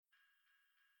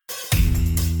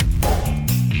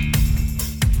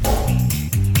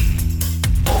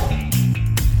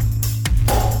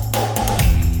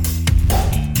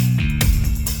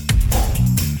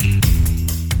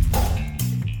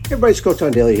Everybody, it's Coach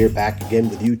John Daly here, back again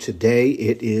with you today.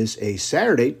 It is a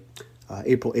Saturday,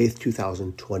 April 8th,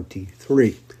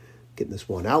 2023. Getting this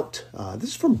one out. This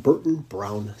is from Burton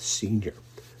Brown Sr.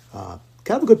 Kind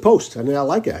of a good post. I mean, I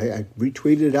like it. I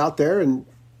retweeted it out there, and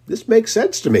this makes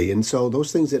sense to me. And so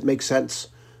those things that make sense,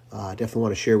 I definitely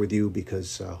want to share with you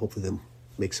because hopefully they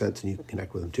make sense and you can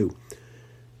connect with them too.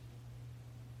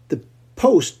 The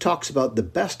post talks about the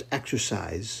best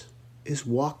exercise is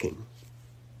walking.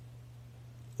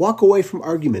 Walk away from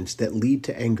arguments that lead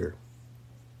to anger.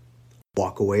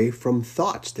 Walk away from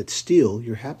thoughts that steal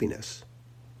your happiness.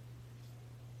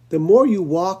 The more you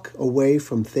walk away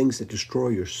from things that destroy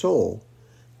your soul,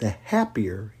 the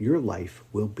happier your life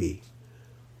will be.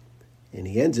 And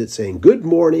he ends it saying, good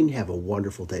morning, have a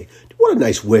wonderful day. What a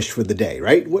nice wish for the day,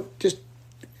 right? Just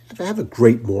have a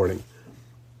great morning.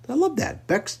 I love that.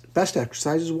 Best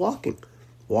exercise is walking.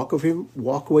 Walk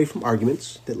away from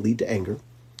arguments that lead to anger.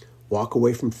 Walk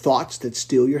away from thoughts that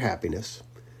steal your happiness.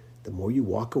 The more you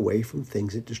walk away from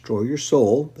things that destroy your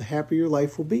soul, the happier your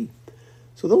life will be.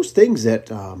 So those things that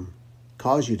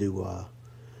cause you to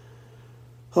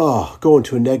go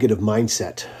into a negative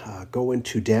mindset, go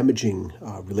into damaging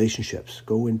relationships,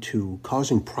 go into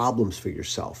causing problems for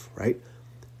yourself, right?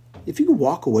 If you can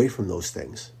walk away from those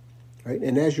things, right?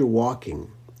 And as you're walking,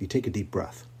 you take a deep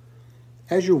breath.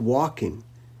 As you're walking,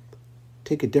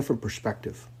 take a different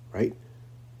perspective, right?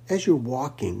 As you're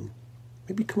walking,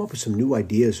 maybe come up with some new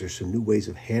ideas or some new ways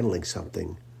of handling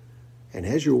something. And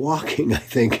as you're walking, I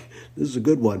think this is a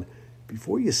good one.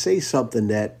 Before you say something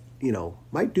that,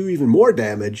 might do even more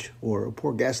damage or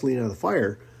pour gasoline on the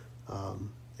fire,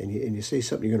 and you say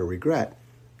something you're going to regret,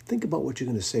 think about what you're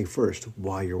going to say first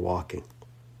while you're walking.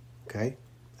 Okay?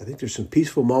 I think there's some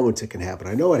peaceful moments that can happen.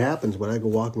 I know it happens when I go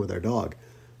walking with our dog.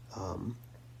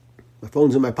 My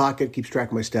phone's in my pocket, keeps track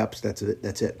of my steps. That's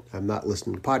it. I'm not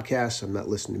listening to podcasts. I'm not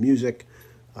listening to music.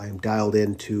 I am dialed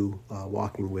into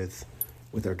walking with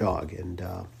our dog, and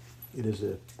it is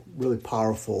a really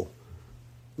powerful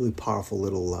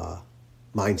little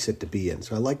mindset to be in.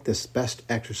 So I like this. Best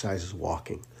exercise is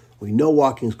walking. We know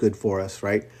walking is good for us,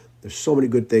 right? There's so many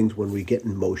good things when we get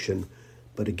in motion.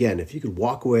 But again, if you could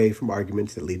walk away from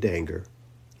arguments that lead to anger,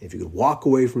 if you could walk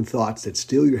away from thoughts that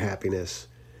steal your happiness,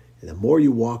 and the more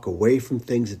you walk away from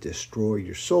things that destroy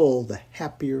your soul, the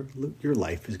happier your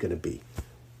life is going to be.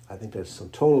 I think there's some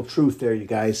total truth there, you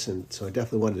guys, and so I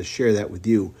definitely wanted to share that with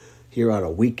you here on a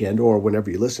weekend or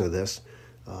whenever you listen to this.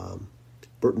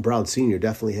 Burton Brown Sr.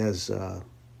 definitely has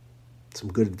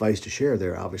some good advice to share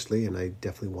there, obviously, and I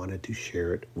definitely wanted to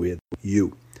share it with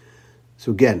you.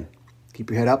 So again, keep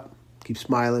your head up, keep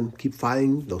smiling, keep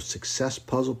finding those success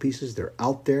puzzle pieces. They're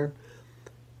out there.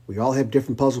 We all have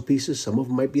different puzzle pieces. Some of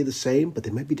them might be the same, but they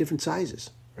might be different sizes,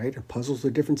 right? Our puzzles are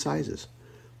different sizes.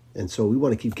 And so we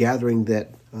want to keep gathering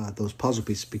those puzzle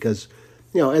pieces because,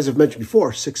 as I've mentioned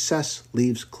before, success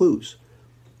leaves clues.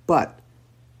 But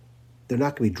they're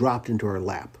not going to be dropped into our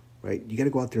lap, right? You got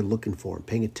to go out there looking for them,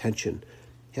 paying attention,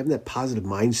 having that positive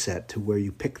mindset to where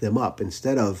you pick them up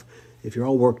instead of, if you're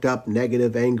all worked up,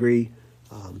 negative, angry,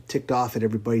 ticked off at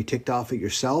everybody, ticked off at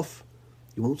yourself,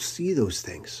 you won't see those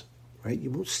things, right?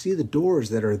 You won't see the doors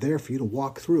that are there for you to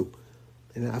walk through.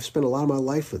 And I've spent a lot of my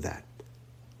life with that,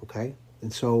 okay?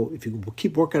 And so if you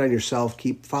keep working on yourself,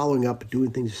 keep following up,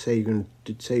 doing things you say you're going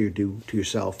to say or do to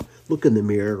yourself, look in the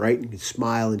mirror, right? You can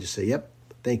smile and just say, yep,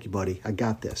 thank you, buddy. I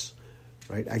got this,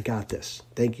 right? I got this.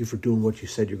 Thank you for doing what you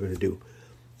said you're going to do.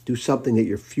 Do something that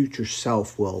your future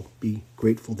self will be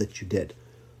grateful that you did,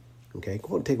 okay?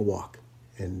 Go out and take a walk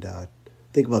and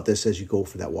think about this as you go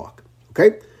for that walk,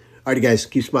 okay? All right, guys,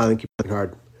 keep smiling, keep working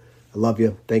hard. I love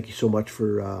you. Thank you so much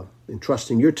for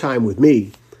entrusting your time with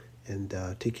me, and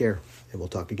take care, and we'll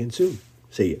talk again soon.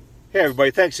 See you. Hey,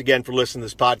 everybody. Thanks again for listening to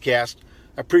this podcast.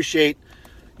 I appreciate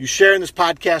you sharing this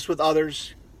podcast with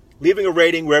others, leaving a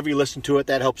rating wherever you listen to it.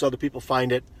 That helps other people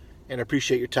find it, and I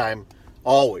appreciate your time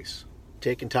always,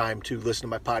 taking time to listen to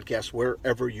my podcast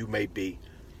wherever you may be.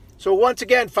 So once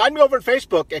again, find me over on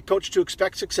Facebook at Coach to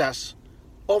Expect Success,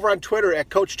 over on Twitter at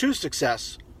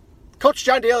Coach2Success, Coach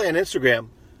John Daly on Instagram,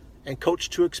 and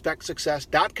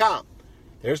Coach2ExpectSuccess.com.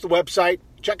 There's the website.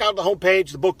 Check out the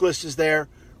homepage. The book list is there.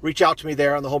 Reach out to me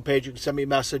there on the homepage. You can send me a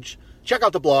message. Check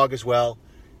out the blog as well.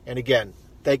 And again,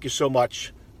 thank you so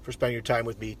much for spending your time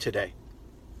with me today.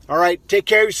 All right, take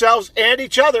care of yourselves and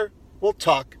each other. We'll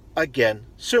talk again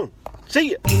soon.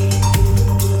 See you.